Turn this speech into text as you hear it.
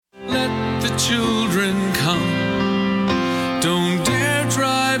the children come. Don't dare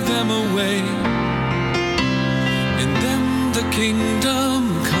drive them away. In them the kingdom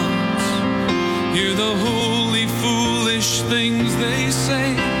comes. Hear the holy, foolish things they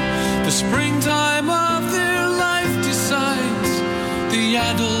say. The springtime of their life decides the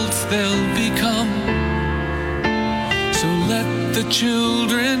adults they'll become. So let the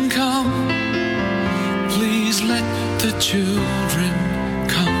children come. Please let the children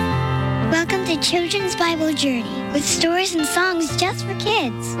come. Welcome to Children's Bible Journey with stories and songs just for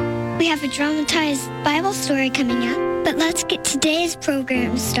kids. We have a dramatized Bible story coming up, but let's get today's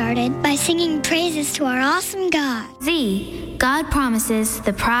program started by singing praises to our awesome God. Z, God promises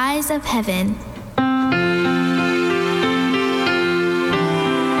the prize of heaven.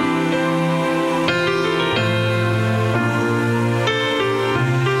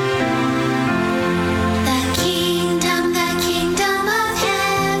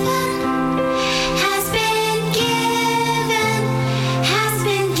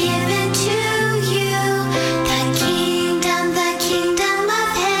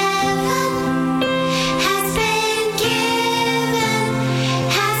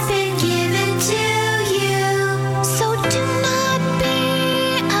 Given to you.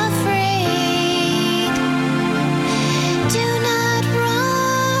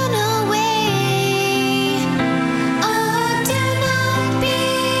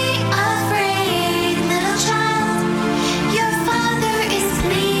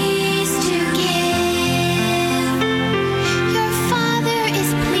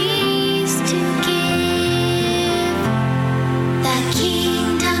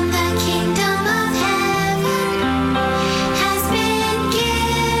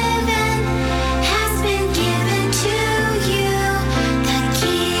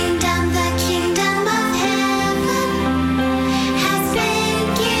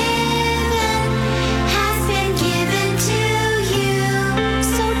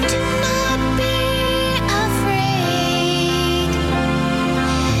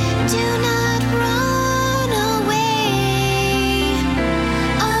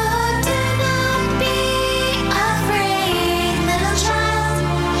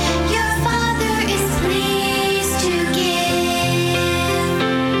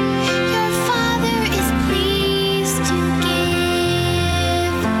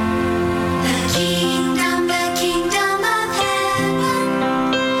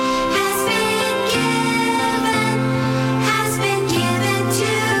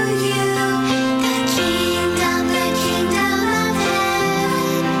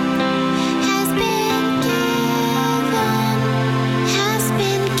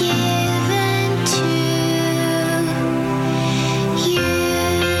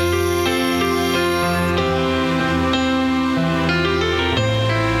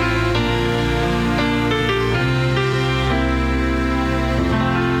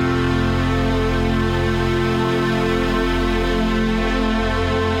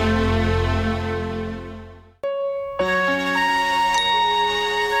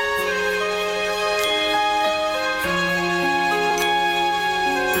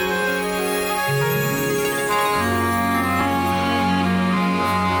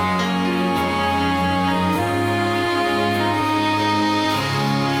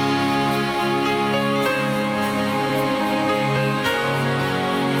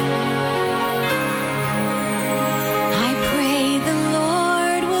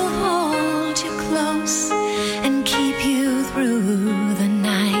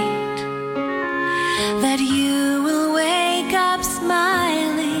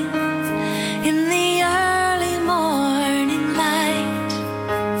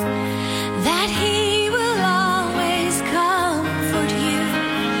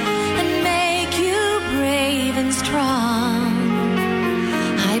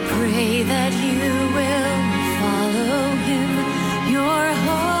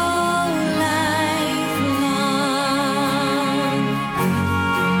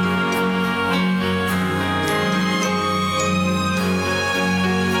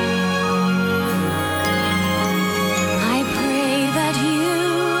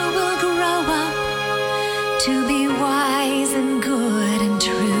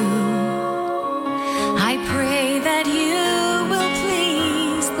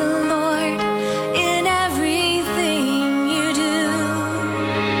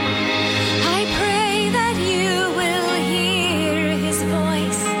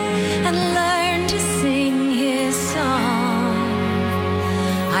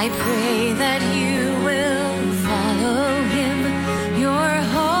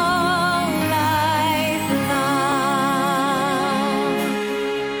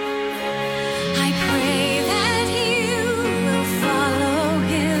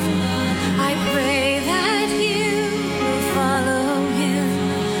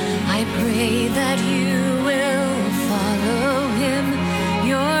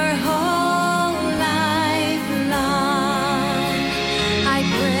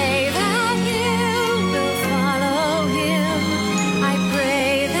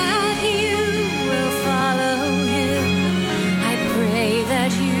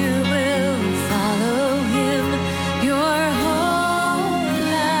 that you will follow him your whole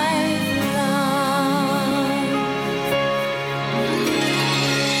life long.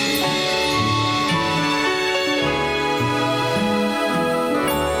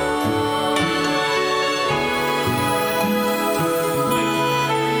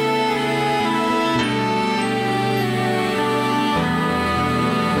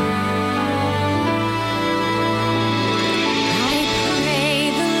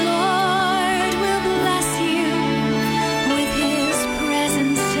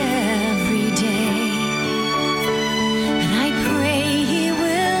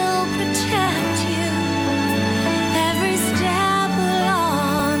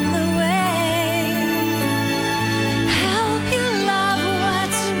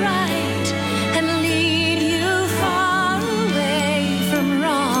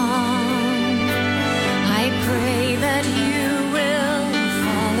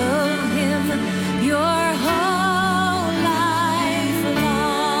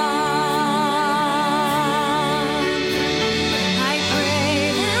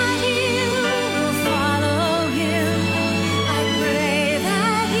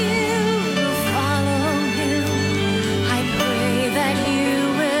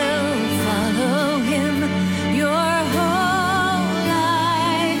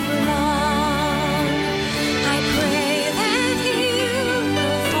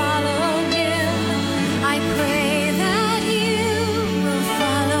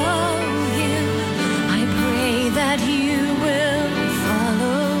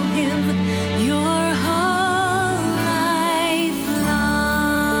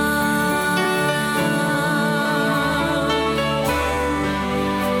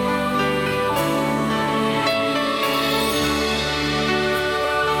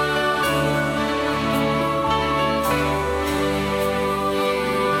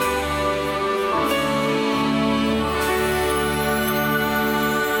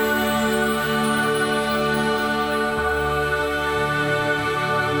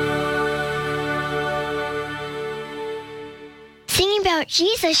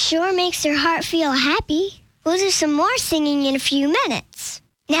 Jesus sure makes your heart feel happy. We'll do some more singing in a few minutes.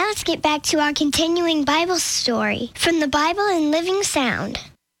 Now let's get back to our continuing Bible story from the Bible in Living Sound.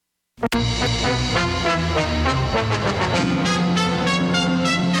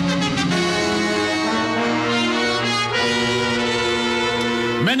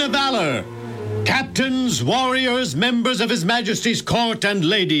 Men of valor, captains, warriors, members of His Majesty's court, and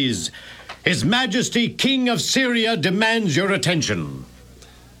ladies, His Majesty King of Syria demands your attention.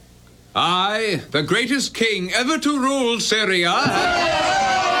 I, the greatest king ever to rule Syria,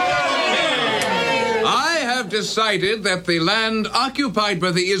 I have decided that the land occupied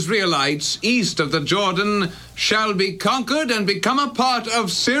by the Israelites east of the Jordan shall be conquered and become a part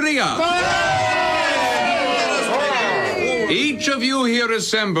of Syria. Each of you here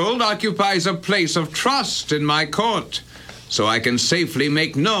assembled occupies a place of trust in my court, so I can safely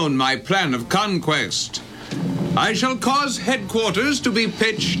make known my plan of conquest. I shall cause headquarters to be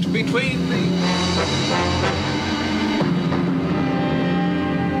pitched between the...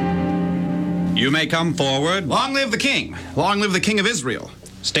 You may come forward. Long live the king. Long live the king of Israel.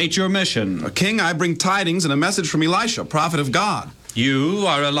 State your mission. King, I bring tidings and a message from Elisha, prophet of God. You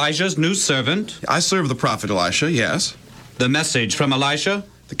are Elijah's new servant? I serve the prophet Elisha, yes. The message from Elisha?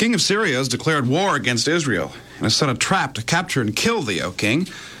 The king of Syria has declared war against Israel and has set a trap to capture and kill thee, O king.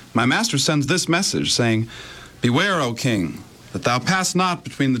 My master sends this message, saying, Beware, O king, that thou pass not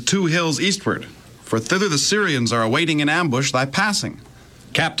between the two hills eastward, for thither the Syrians are awaiting in ambush thy passing.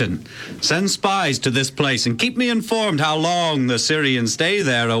 Captain, send spies to this place and keep me informed how long the Syrians stay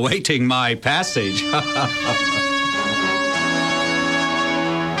there awaiting my passage.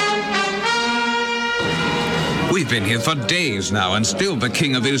 We've been here for days now, and still the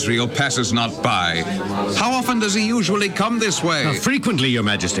king of Israel passes not by. How often does he usually come this way? Frequently, Your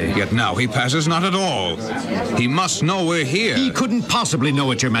Majesty. Yet now he passes not at all. He must know we're here. He couldn't possibly know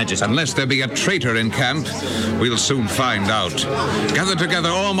it, Your Majesty. Unless there be a traitor in camp, we'll soon find out. Gather together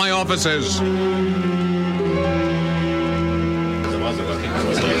all my officers.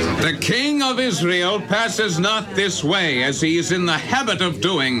 The king of Israel passes not this way, as he is in the habit of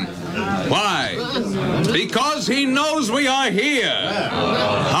doing. Why? Because he knows we are here.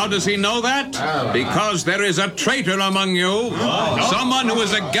 How does he know that? Because there is a traitor among you, someone who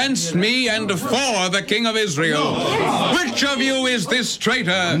is against me and for the king of Israel. Which of you is this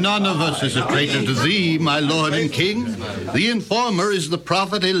traitor? None of us is a traitor to thee, my lord and king. The informer is the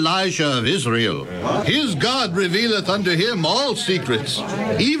prophet Elijah of Israel. His God revealeth unto him all secrets,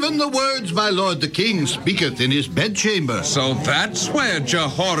 even Even the words my lord the king speaketh in his bedchamber. So that's where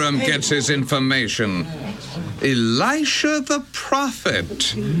Jehoram gets his information. Elisha the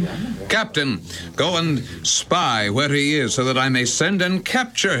prophet. Captain, go and spy where he is so that I may send and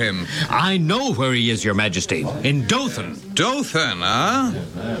capture him. I know where he is, Your Majesty. In Dothan. Dothan, huh?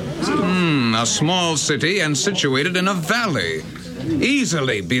 A small city and situated in a valley.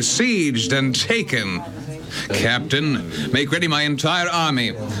 Easily besieged and taken. Captain, make ready my entire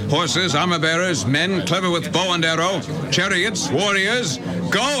army. Horses, armor-bearers, men clever with bow and arrow, chariots, warriors.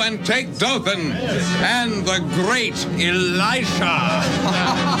 Go and take Dothan and the great Elisha.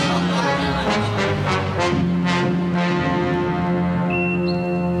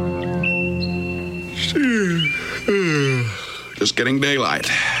 Just getting daylight.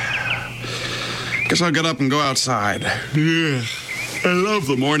 Guess I'll get up and go outside. I love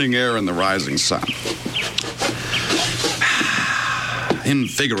the morning air and the rising sun.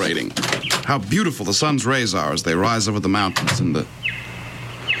 Invigorating. How beautiful the sun's rays are as they rise over the mountains and the...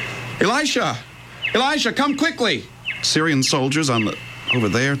 Elisha! Elisha, come quickly! Syrian soldiers over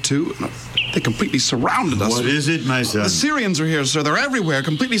there, too. They completely surrounded us. What is it, my son? The Syrians are here, sir. They're everywhere,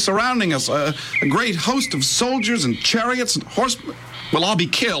 completely surrounding us. A great host of soldiers and chariots and horsemen. We'll all be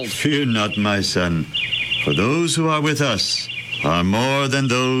killed. Fear not, my son. For those who are with us are more than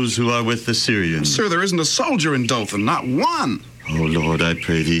those who are with the Syrians. Sir, there isn't a soldier in Dothan, not one. Oh, Lord, I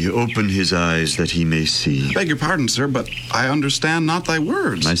pray thee, open his eyes that he may see. Beg your pardon, sir, but I understand not thy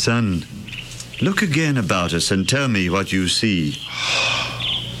words. My son, look again about us and tell me what you see.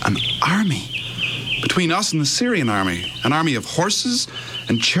 An army. Between us and the Syrian army. An army of horses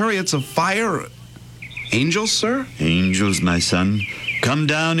and chariots of fire. Angels, sir? Angels, my son. Come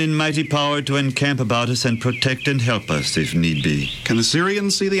down in mighty power to encamp about us and protect and help us if need be. Can the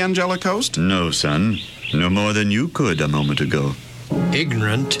Syrians see the angelic host? No, son. No more than you could a moment ago.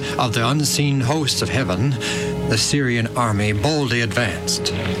 Ignorant of the unseen hosts of heaven, the Syrian army boldly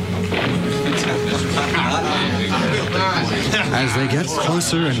advanced. As they get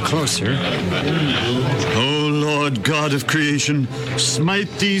closer and closer... O Lord God of creation, smite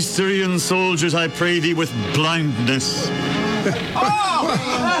these Syrian soldiers, I pray thee, with blindness. Where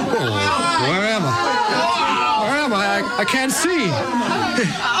am I? Where am I? I can't see.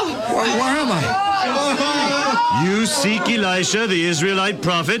 Where am I? You seek Elisha, the Israelite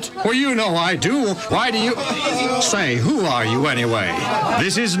prophet? Well, you know I do. Why do you... Say, who are you anyway?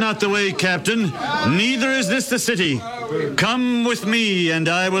 This is not the way, Captain. Neither is this the city. Come with me, and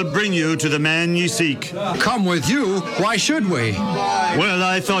I will bring you to the man ye seek. Come with you? Why should we? Well,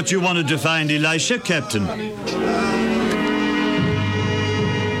 I thought you wanted to find Elisha, Captain.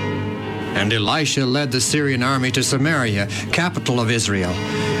 And Elisha led the Syrian army to Samaria, capital of Israel.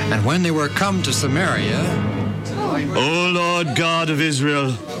 And when they were come to Samaria... O Lord God of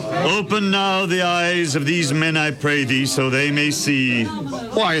Israel, open now the eyes of these men, I pray thee, so they may see.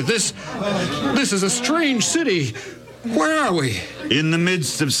 Why, this is a strange city. Where are we? In the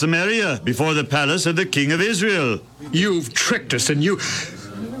midst of Samaria, before the palace of the king of Israel. You've tricked us, and you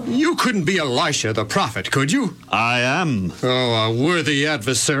couldn't be Elisha the prophet, could you? I am. Oh, a worthy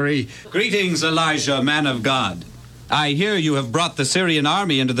adversary. Greetings, Elijah, man of God. I hear you have brought the Syrian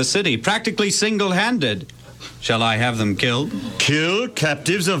army into the city, practically single-handed. Shall I have them killed? Kill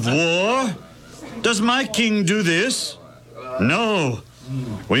captives of war? Does my king do this? No.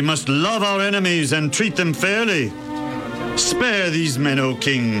 We must love our enemies and treat them fairly. Spare these men, O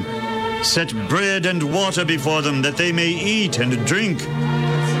king. Set bread and water before them that they may eat and drink.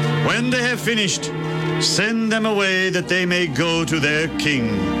 When they have finished, send them away that they may go to their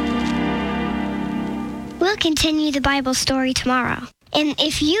king. We'll continue the Bible story tomorrow. And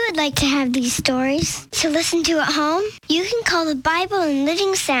if you would like to have these stories to listen to at home, you can call the Bible in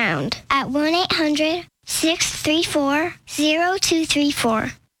Living Sound at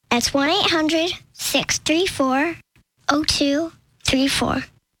 1-800-634-0234. That's 1-800-634-0234.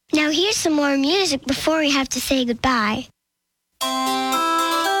 Now here's some more music before we have to say goodbye.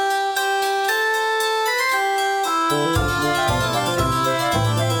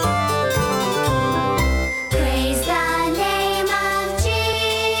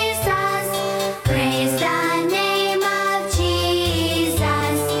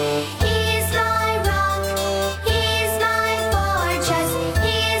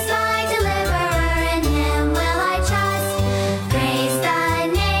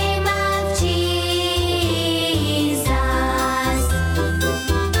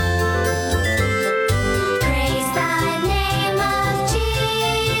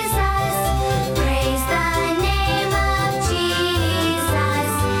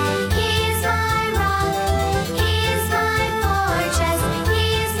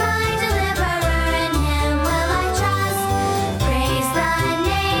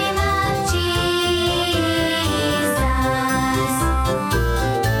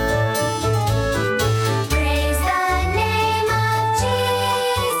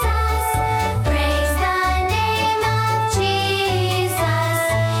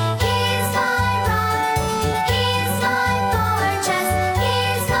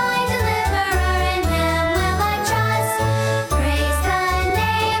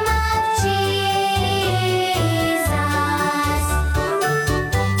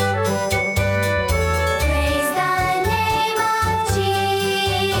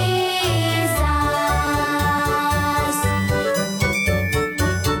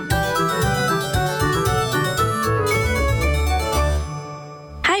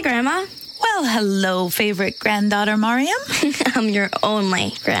 Grandma? Well, hello, favorite granddaughter Mariam. I'm your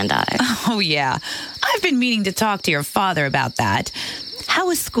only granddaughter. Oh, yeah. I've been meaning to talk to your father about that. How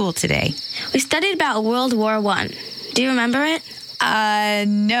was school today? We studied about World War I. Do you remember it?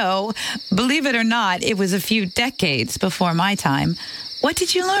 No. Believe it or not, it was a few decades before my time. What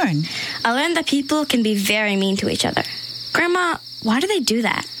did you learn? I learned that people can be very mean to each other. Grandma, why do they do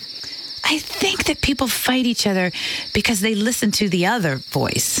that? I think that people fight each other because they listen to the other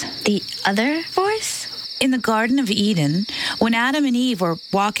voice. The other voice? In the Garden of Eden, when Adam and Eve were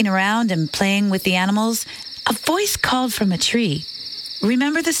walking around and playing with the animals, a voice called from a tree.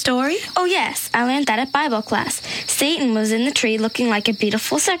 Remember the story? Oh, yes. I learned that at Bible class. Satan was in the tree looking like a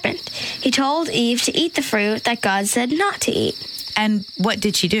beautiful serpent. He told Eve to eat the fruit that God said not to eat. And what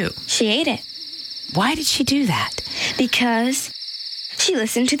did she do? She ate it. Why did she do that? Because she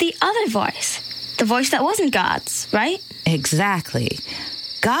listened to the other voice. The voice that wasn't God's, right? Exactly.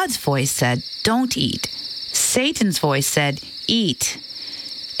 God's voice said, don't eat. Satan's voice said, eat.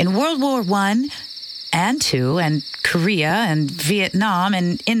 In World War I and II and Korea and Vietnam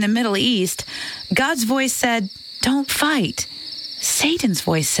and in the Middle East, God's voice said, don't fight. Satan's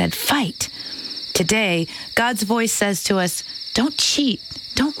voice said, fight. Today, God's voice says to us, don't cheat,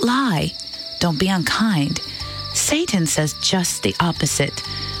 don't lie, don't be unkind. Satan says just the opposite.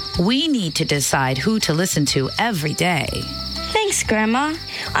 We need to decide who to listen to every day. Thanks, Grandma.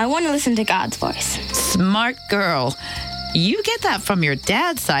 I want to listen to God's voice. Smart girl. You get that from your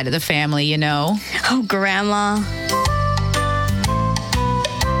dad's side of the family, you know. Oh, Grandma.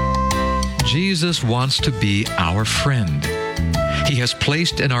 Jesus wants to be our friend. He has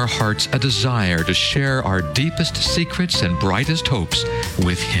placed in our hearts a desire to share our deepest secrets and brightest hopes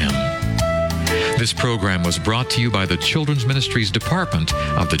with Him. This program was brought to you by the Children's Ministries Department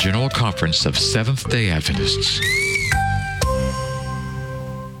of the General Conference of Seventh-day Adventists.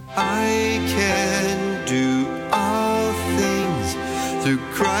 I can do all things through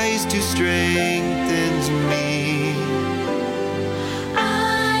Christ who strengthens me.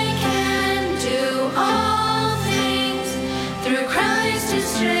 I can do all things through Christ who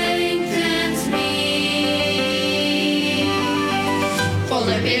strengthens me.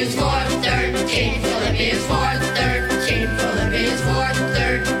 Philippians 4:13, Philippians 4:13, Philippians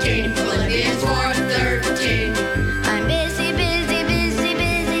 4:13, Philippians 4:13. I'm busy, busy, busy,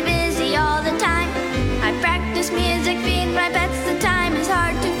 busy, busy all the time. I practice music, feed my pets, the time is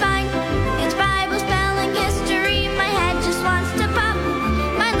hard to find. It's Bible spelling history, my head just wants to pop.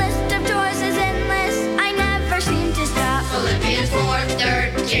 My list of chores is endless, I never seem to stop. Philippians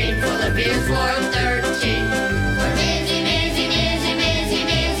 4:13, Philippians 4:13. We're busy, busy, busy, busy,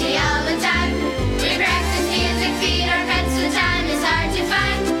 busy all the time. We practice music, feed our pets, the time is hard to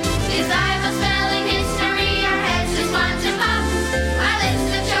find. It's Bible spelling history, our heads just want to pop. Our list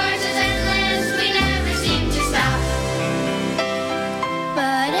of chores is endless, we never seem to stop.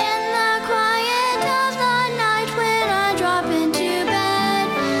 But in the quiet of the night when I drop into bed,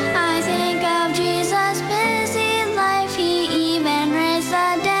 I think of Jesus' busy life. He even raised the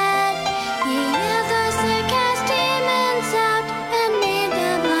dead. He healed the sick, cast demons out, and made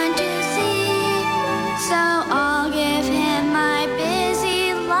the blind to see. So I'll give him my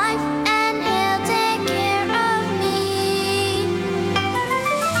busy life, and he'll take care of me.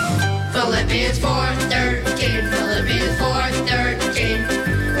 Philippians 4:13, Philippians 4:13.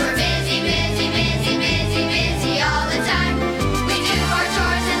 We're busy, busy, busy, busy, busy all the time. We do our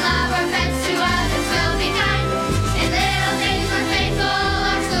chores and love our pets, to others will be kind. In little things we're faithful,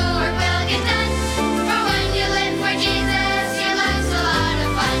 our schoolwork will get done. For when you live for Jesus, your life's a lot of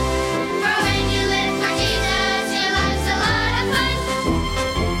fun. For when you live for Jesus, your life's a lot of fun.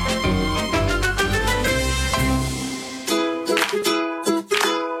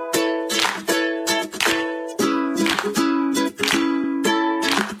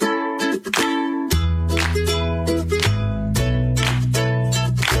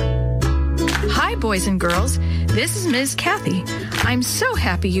 Hi, boys and girls. This is Ms. Kathy. I'm so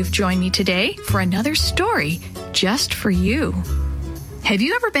happy you've joined me today for another story just for you. Have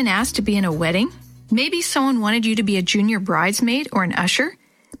you ever been asked to be in a wedding? Maybe someone wanted you to be a junior bridesmaid or an usher.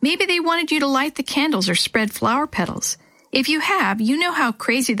 Maybe they wanted you to light the candles or spread flower petals. If you have, you know how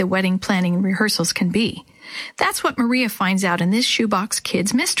crazy the wedding planning and rehearsals can be. That's what Maria finds out in this Shoebox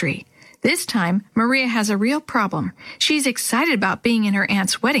Kids mystery. This time, Maria has a real problem. She's excited about being in her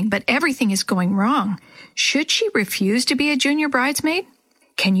aunt's wedding, but everything is going wrong. Should she refuse to be a junior bridesmaid?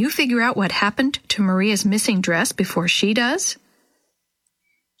 Can you figure out what happened to Maria's missing dress before she does?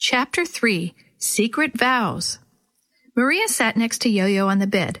 Chapter 3, Secret Vows. Maria sat next to Yo-Yo on the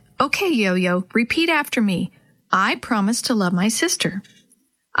bed. Okay, Yo-Yo, repeat after me. I promise to love my sister.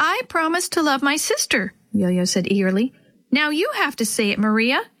 I promise to love my sister, Yo-Yo said eagerly. Now you have to say it,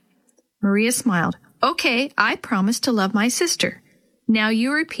 Maria. Maria smiled. Okay, I promise to love my sister. Now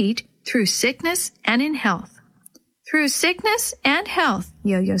you repeat, through sickness and in health. Through sickness and health,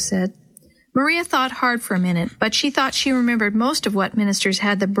 Yo-Yo said. Maria thought hard for a minute, but she thought she remembered most of what ministers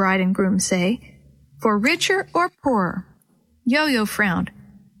had the bride and groom say. For richer or poorer. Yo-Yo frowned.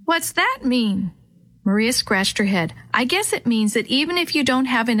 What's that mean? Maria scratched her head. I guess it means that even if you don't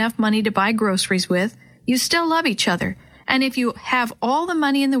have enough money to buy groceries with, you still love each other. And if you have all the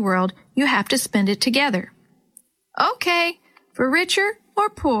money in the world, you have to spend it together. Okay, for richer or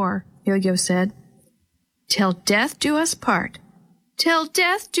poor, Yo-Yo said. Till death do us part. Till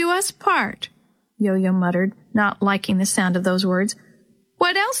death do us part, Yo-Yo muttered, not liking the sound of those words.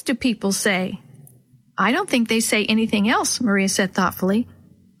 What else do people say? I don't think they say anything else, Maria said thoughtfully.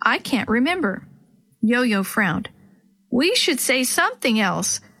 I can't remember. Yo-Yo frowned. We should say something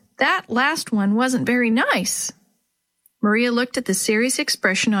else. That last one wasn't very nice. Maria looked at the serious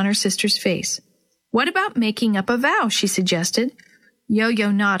expression on her sister's face. What about making up a vow, she suggested.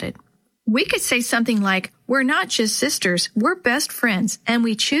 Yo-Yo nodded. We could say something like, we're not just sisters, we're best friends, and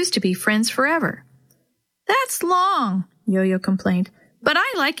we choose to be friends forever. That's long, Yo-Yo complained, but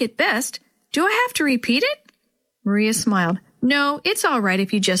I like it best. Do I have to repeat it? Maria smiled. No, it's all right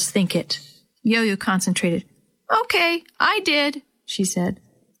if you just think it. Yo-Yo concentrated. Okay, I did, she said.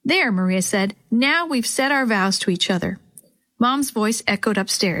 There, Maria said. Now we've said our vows to each other. Mom's voice echoed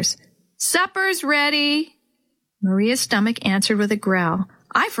upstairs. Supper's ready. Maria's stomach answered with a growl.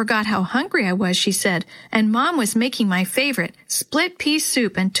 I forgot how hungry I was, she said, and Mom was making my favorite, split pea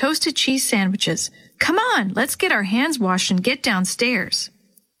soup and toasted cheese sandwiches. Come on, let's get our hands washed and get downstairs.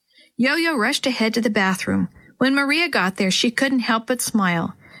 Yo-Yo rushed ahead to the bathroom. When Maria got there, she couldn't help but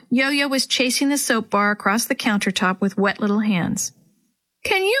smile. Yo-Yo was chasing the soap bar across the countertop with wet little hands.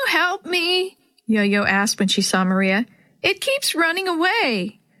 Can you help me? Yo-Yo asked when she saw Maria. It keeps running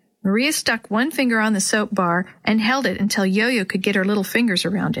away. Maria stuck one finger on the soap bar and held it until Yo-Yo could get her little fingers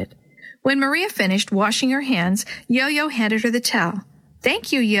around it. When Maria finished washing her hands, Yo-Yo handed her the towel.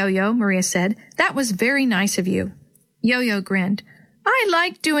 Thank you, Yo-Yo, Maria said. That was very nice of you. Yo-Yo grinned. I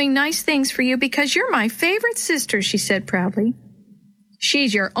like doing nice things for you because you're my favorite sister, she said proudly.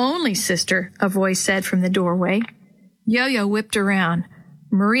 She's your only sister, a voice said from the doorway. Yo-Yo whipped around.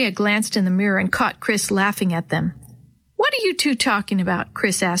 Maria glanced in the mirror and caught Chris laughing at them. What are you two talking about?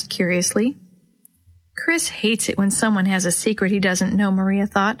 Chris asked curiously. Chris hates it when someone has a secret he doesn't know, Maria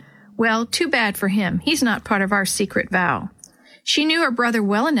thought. Well, too bad for him. He's not part of our secret vow. She knew her brother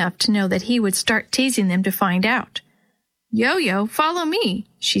well enough to know that he would start teasing them to find out. Yo-Yo, follow me,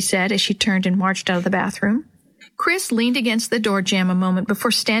 she said as she turned and marched out of the bathroom. Chris leaned against the door jamb a moment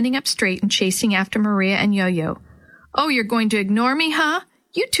before standing up straight and chasing after Maria and Yo-Yo. Oh, you're going to ignore me, huh?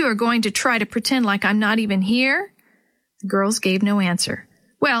 You two are going to try to pretend like I'm not even here? The girls gave no answer.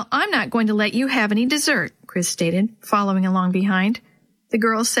 Well, I'm not going to let you have any dessert, Chris stated, following along behind. The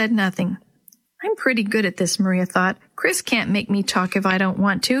girls said nothing. I'm pretty good at this, Maria thought. Chris can't make me talk if I don't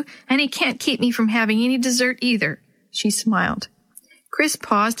want to, and he can't keep me from having any dessert either. She smiled. Chris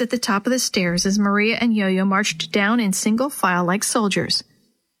paused at the top of the stairs as Maria and Yo-Yo marched down in single file like soldiers.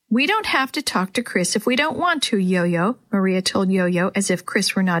 We don't have to talk to Chris if we don't want to, Yo-Yo, Maria told Yo-Yo as if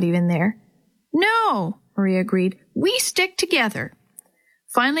Chris were not even there. No, Maria agreed. We stick together.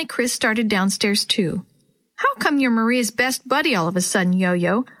 Finally, Chris started downstairs too. How come you're Maria's best buddy all of a sudden,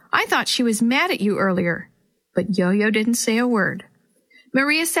 Yo-Yo? I thought she was mad at you earlier. But Yo-Yo didn't say a word.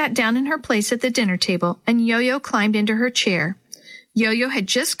 Maria sat down in her place at the dinner table, and Yo-Yo climbed into her chair. Yo-Yo had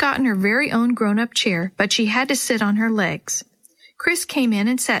just gotten her very own grown-up chair, but she had to sit on her legs. Chris came in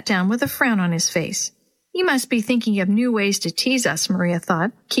and sat down with a frown on his face. He must be thinking of new ways to tease us, Maria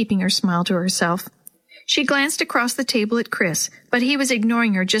thought, keeping her smile to herself. She glanced across the table at Chris, but he was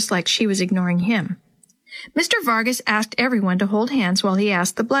ignoring her just like she was ignoring him. Mr. Vargas asked everyone to hold hands while he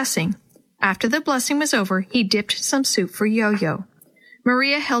asked the blessing. After the blessing was over, he dipped some soup for Yo-Yo.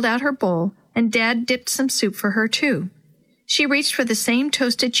 Maria held out her bowl, and Dad dipped some soup for her too. She reached for the same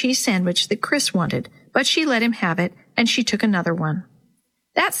toasted cheese sandwich that Chris wanted, but she let him have it, and she took another one.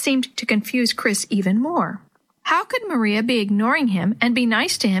 That seemed to confuse Chris even more. How could Maria be ignoring him and be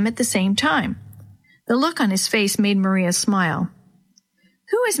nice to him at the same time? The look on his face made Maria smile.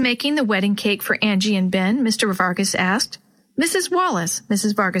 Who is making the wedding cake for Angie and Ben? Mr. Vargas asked. Mrs. Wallace,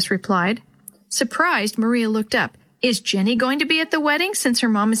 Mrs. Vargas replied. Surprised, Maria looked up. Is Jenny going to be at the wedding since her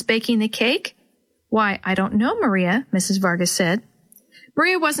mom is baking the cake? Why, I don't know, Maria, Mrs. Vargas said.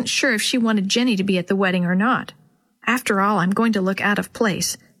 Maria wasn't sure if she wanted Jenny to be at the wedding or not. After all, I'm going to look out of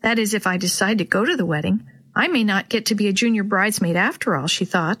place. That is, if I decide to go to the wedding. I may not get to be a junior bridesmaid after all, she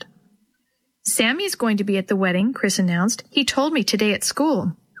thought. Sammy is going to be at the wedding, Chris announced. He told me today at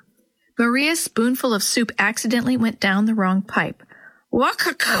school. Maria's spoonful of soup accidentally went down the wrong pipe.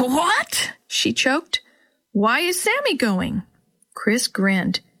 What? She choked. Why is Sammy going? Chris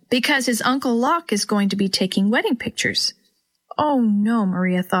grinned. Because his Uncle Locke is going to be taking wedding pictures. Oh no,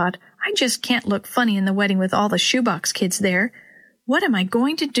 Maria thought. I just can't look funny in the wedding with all the shoebox kids there. What am I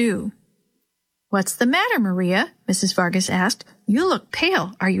going to do? What's the matter, Maria? Mrs. Vargas asked. You look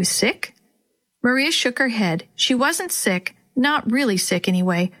pale. Are you sick? Maria shook her head. She wasn't sick, not really sick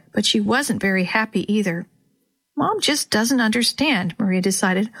anyway, but she wasn't very happy either. Mom just doesn't understand, Maria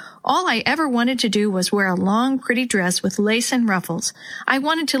decided. All I ever wanted to do was wear a long, pretty dress with lace and ruffles. I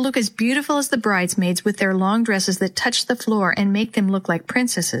wanted to look as beautiful as the bridesmaids with their long dresses that touch the floor and make them look like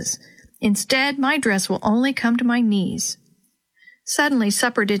princesses. Instead, my dress will only come to my knees. Suddenly,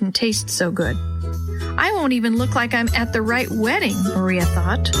 supper didn't taste so good. I won't even look like I'm at the right wedding, Maria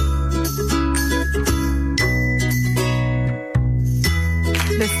thought.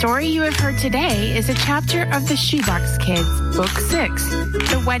 The story you have heard today is a chapter of The Shoebox Kids, Book 6,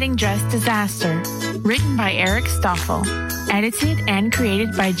 The Wedding Dress Disaster, written by Eric Stoffel, edited and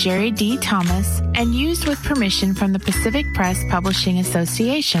created by Jerry D. Thomas, and used with permission from the Pacific Press Publishing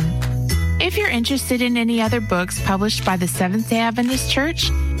Association. If you're interested in any other books published by the Seventh-day Adventist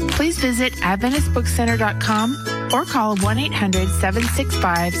Church, please visit AdventistBookCenter.com or call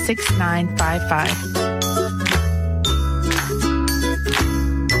 1-800-765-6955.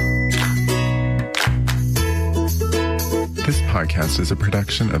 This podcast is a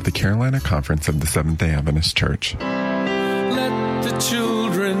production of the Carolina Conference of the Seventh-day Adventist Church. Let the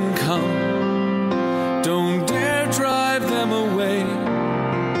children come. Don't dare drive them away.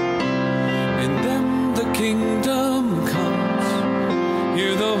 In them the kingdom comes.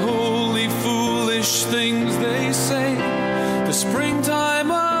 Hear the holy, foolish things they say. The springtime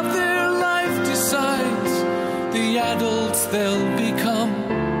of their life decides the adults they'll become.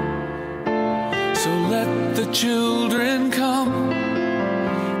 So let the children come.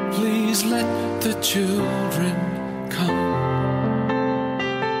 Please let the children come.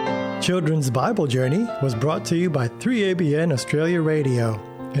 Children's Bible Journey was brought to you by 3ABN Australia Radio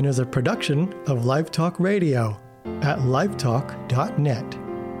and is a production of Live Talk Radio at livetalk.net.